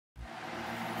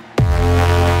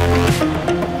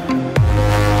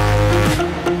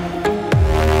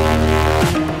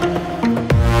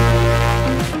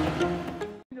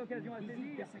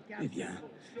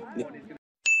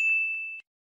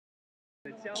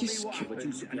Qu'est-ce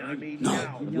que... Non.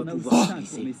 Oh,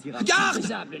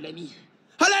 regarde!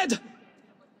 À l'aide!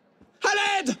 À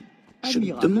l'aide! Je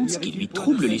me demande ce qui lui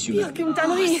trouble les humains. Pire qu'une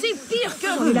tannerie. C'est pire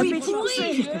que l'appétit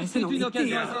pourri. C'est une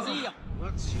occasion à saisir.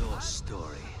 What's your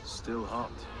story? Still hot?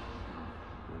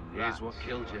 Here's what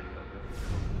killed you.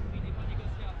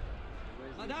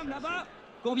 Madame, là-bas,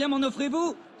 combien m'en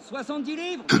offrez-vous? 70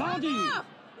 livres? Vendu!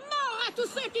 Mort à tous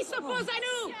ceux qui s'opposent à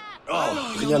nous. Oh,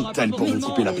 rien de tel pour vous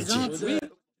couper l'appétit.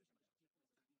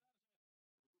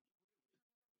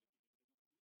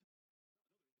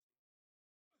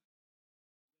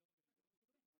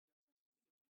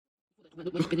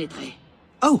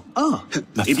 Oh, oh.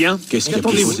 Eh bien, qu'est-ce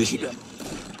qu'attendez-vous ici?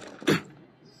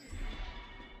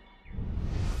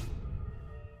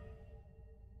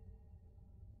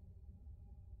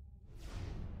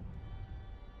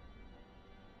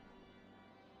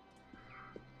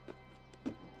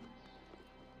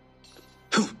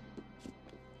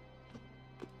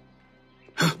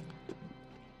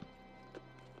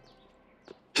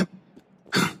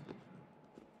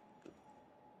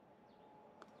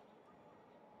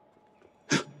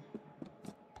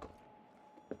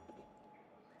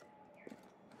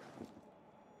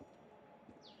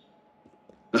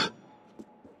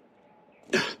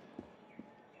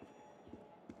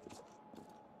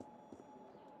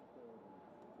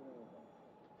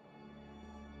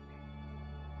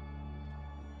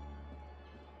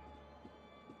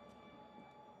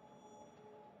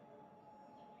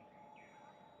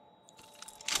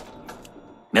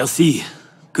 Merci.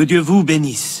 Que Dieu vous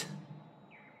bénisse.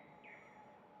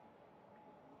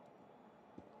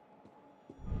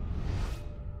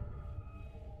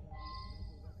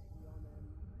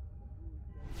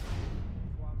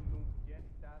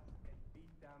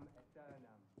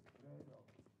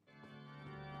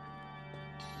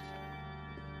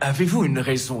 Avez-vous une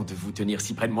raison de vous tenir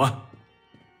si près de moi?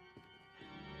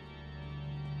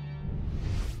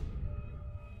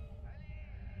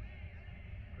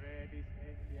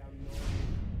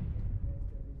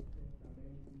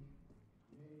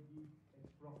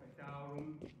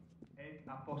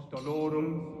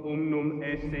 Apostolorum umnum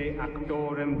esse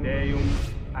actorem Deum,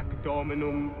 ac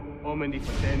Dominum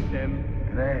omnipotentem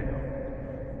credo.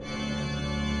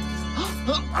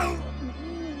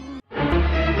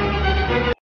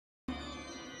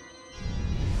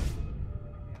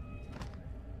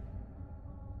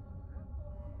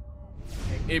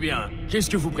 Eh bien, qu'est-ce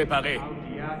que vous préparez?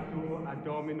 Audiatur ad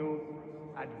Dominus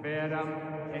ad veram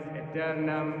et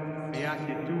aeternam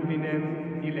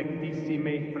beatitudinem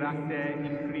dilectissime frate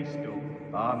in Christo.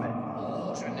 Amen.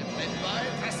 Oh, je n'aimerais pas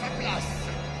être à sa place.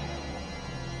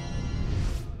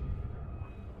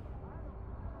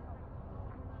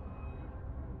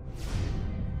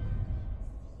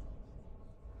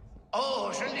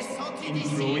 Oh, je l'ai senti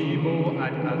d'ici. Introibo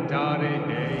ad altare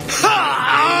Dei,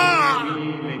 qui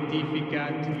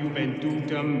letificat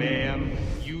juventutem meam,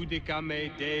 judica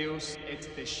me Deus et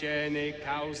descene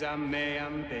causa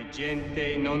meam de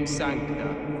gente non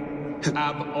sancta,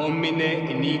 ab homine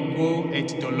iniquo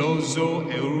et doloso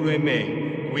eure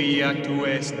me, quia tu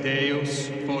es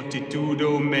Deus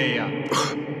fortitudo mea,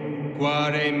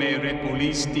 quare me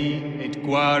repulisti et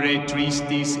quare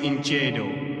tristis incedo,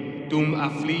 tum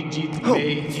affligit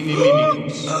me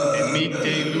inimicus,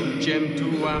 emitte lucem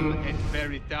tuam et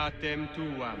veritatem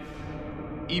tuam.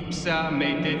 Ipsa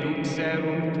me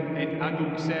deduxerunt et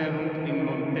aduxerunt in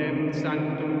montem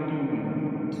sanctum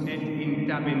tuum, et in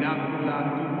tabernacula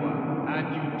tua,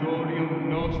 adiutorium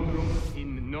nostrum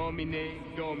in nomine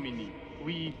Domini,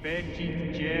 qui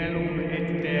fecit caelum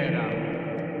et terram.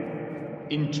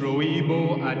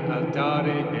 Introibo ad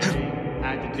altare Dei,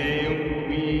 ad Deum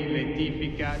qui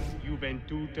letificat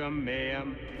juventutem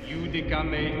meam, judica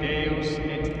me Deus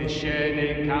et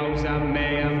descene causa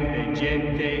meam de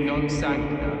gente non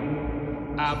sancta,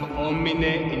 ab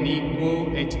homine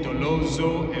iniquo et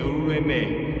doloso eure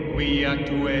me, quia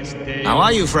tu es Deus. How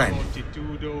are you, friend?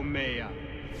 Fortitudo mea.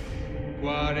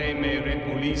 Quare me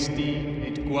repulisti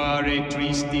et quare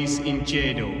tristis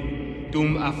incedo,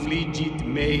 tum affligit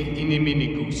me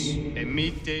inimicus,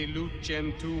 emitte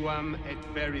lucem tuam et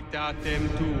veritatem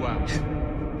tuam.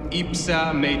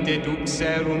 Ipsa me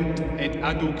deduxerunt et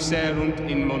aduxerunt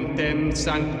in montem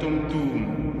sanctum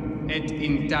tuum, et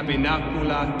in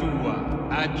tabernacula tua,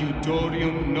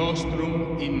 adiutorium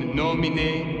nostrum in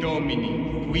nomine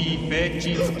Domini, qui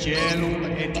fecit caelum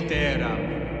et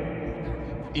terram.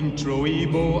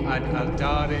 Introibo ad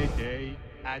altare Dei,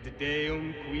 ad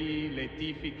Deum qui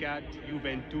letificat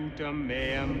juventutem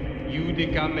meam,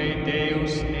 judica me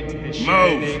Deus et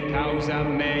descene causa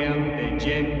meam de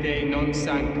gente non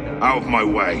sancta. Out of my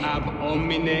way. Ab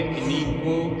homine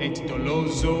iniquo et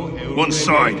doloso eureme. One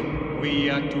side.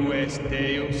 Quia tu est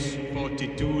Deus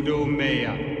fortitudo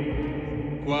mea.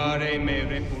 Quare me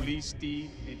repulisti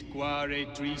et quare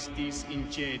tristis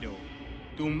incedo.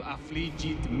 Tum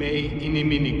affligit me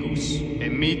inimicus.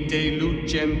 Emitte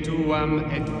lucem tuam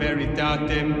et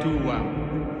veritatem tuam.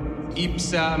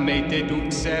 Ipsa me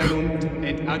deduxerunt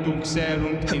et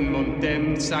adduxerunt in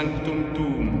montem sanctum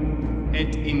tuum,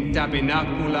 et in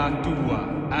tabernacula tua,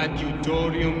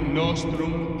 adiutorium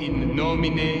nostrum in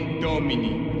nomine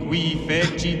Domini, qui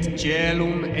fecit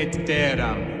caelum et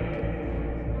terram.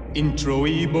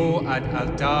 Introibo ad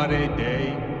altare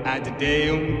Dei, ad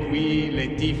Deum qui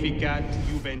letificat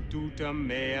juventutem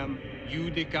meam,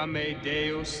 judica me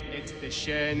Deus et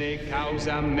descene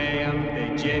causa meam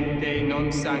de gente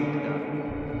non sancta.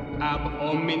 Ab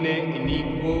homine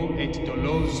iniquo et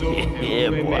doloso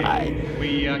eureme,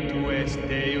 quia tu est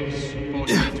Deus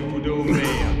fortitudo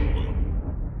mea.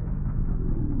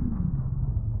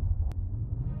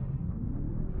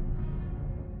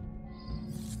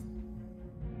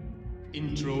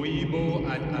 Introibo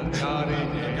ad altare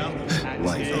Dei, ad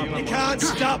Deum. You can't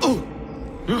stop! Oh!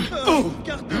 Oh!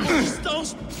 Gardez vos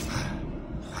distances!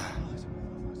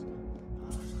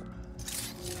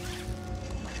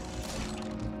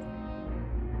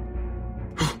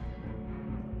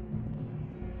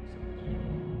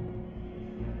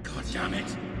 God damn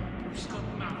it!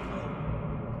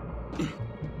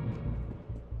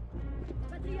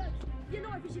 Patriote, viens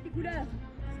nous afficher tes couleurs.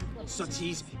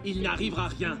 Sottise, il n'arrivera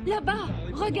rien. Là-bas,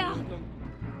 regarde.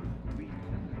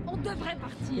 On devrait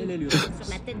partir. Sur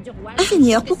la tête du roi.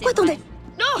 Ingénieur, pourquoi t'en es...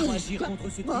 Pour agir contre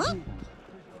ce tribut.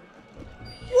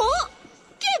 Oh,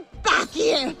 get back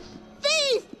here!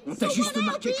 Thief! On t'a juste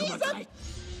marqué comme un traître.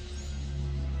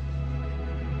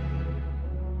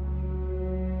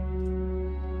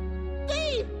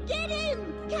 Thief! Get him!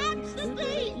 Catch the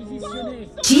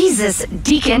thief! Jesus,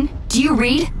 Deacon, do you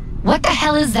read? What the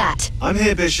hell is that? I'm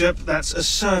here, Bishop. That's a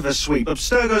server sweep.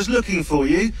 Abstergo's looking for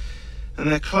you,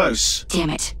 and they're close. Damn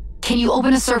it. Can you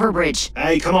open a server bridge?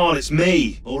 Hey, come on, it's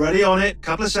me. Already on it.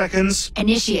 Couple of seconds.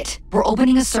 Initiate. We're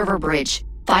opening a server bridge.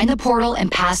 Find the portal and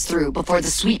pass through before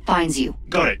the sweep finds you.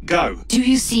 Got it. Go. Do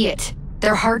you see it?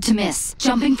 They're hard to miss.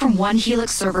 Jumping from one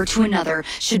Helix server to another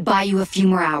should buy you a few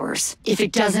more hours. If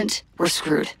it doesn't, we're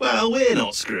screwed. Well, we're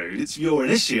not screwed. It's your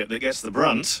initiate that gets the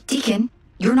brunt. Deacon,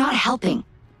 you're not helping.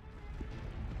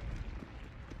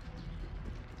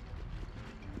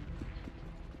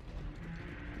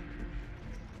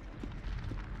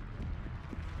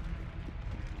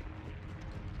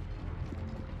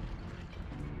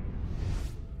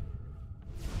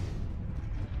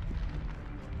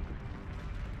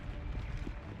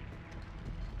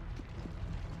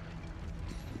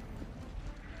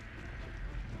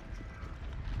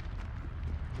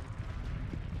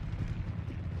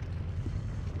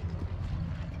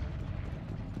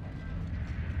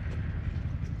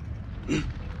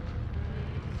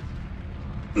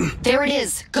 There it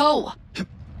is. Go!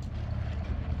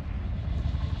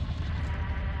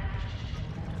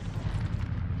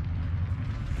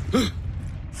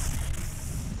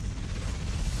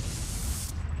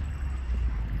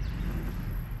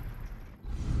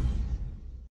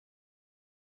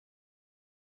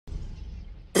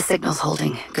 The signal's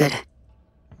holding. Good.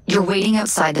 You're waiting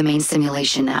outside the main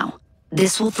simulation now.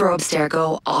 This will throw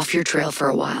Abstergo off your trail for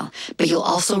a while, but you'll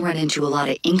also run into a lot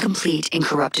of incomplete and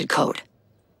corrupted code.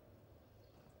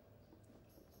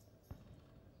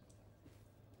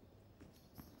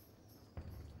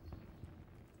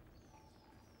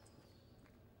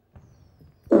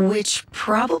 Which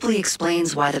probably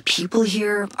explains why the people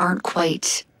here aren't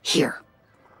quite here.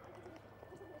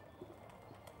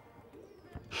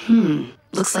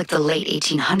 Looks like the late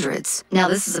 1800s. Now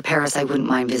this is a Paris I wouldn't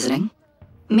mind visiting.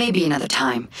 Maybe another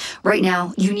time. Right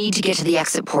now, you need to get to the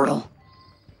exit portal.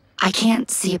 I can't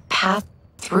see a path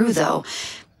through, though.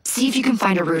 See if you can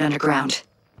find a route underground.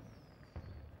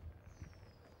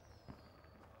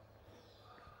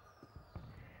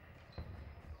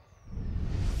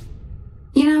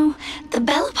 You know, the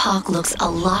Belle Epoque looks a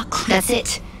lot... That's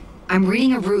it. I'm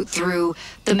reading a route through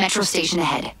the metro station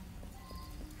ahead.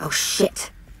 Oh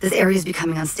shit. This area is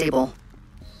becoming unstable.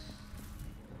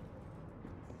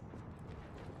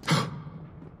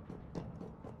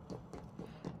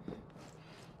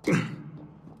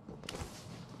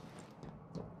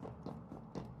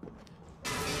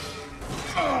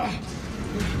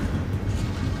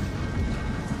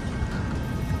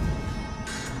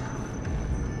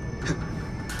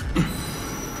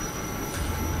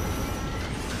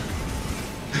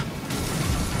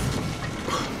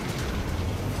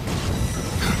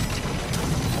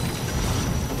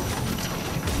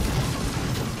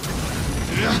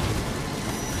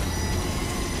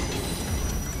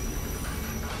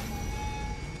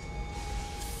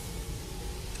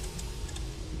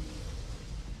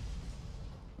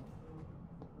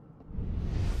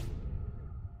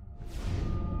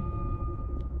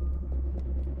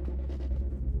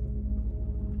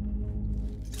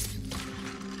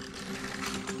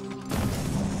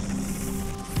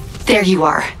 There you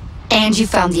are. And you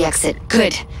found the exit.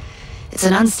 Good. It's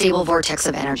an unstable vortex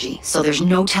of energy, so there's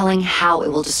no telling how it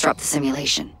will disrupt the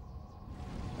simulation.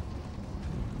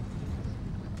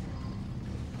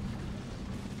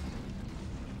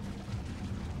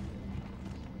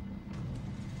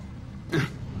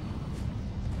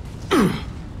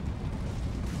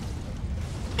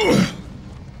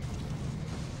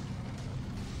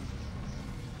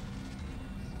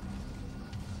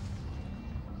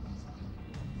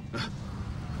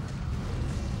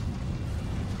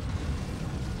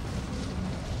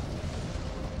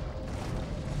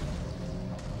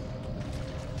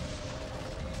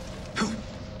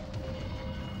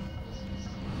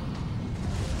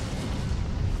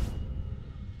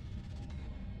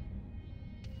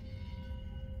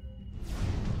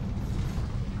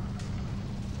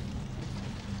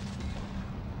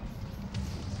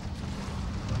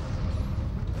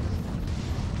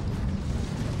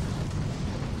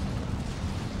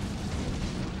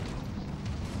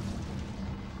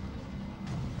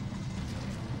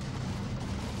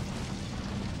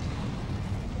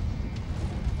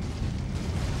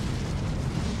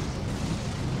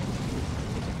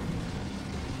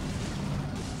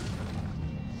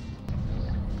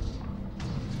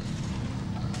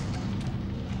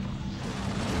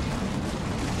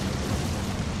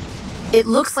 It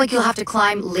looks like you'll have to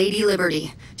climb Lady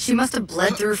Liberty. She must have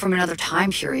bled through from another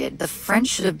time period. The French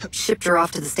should have shipped her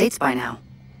off to the States by now.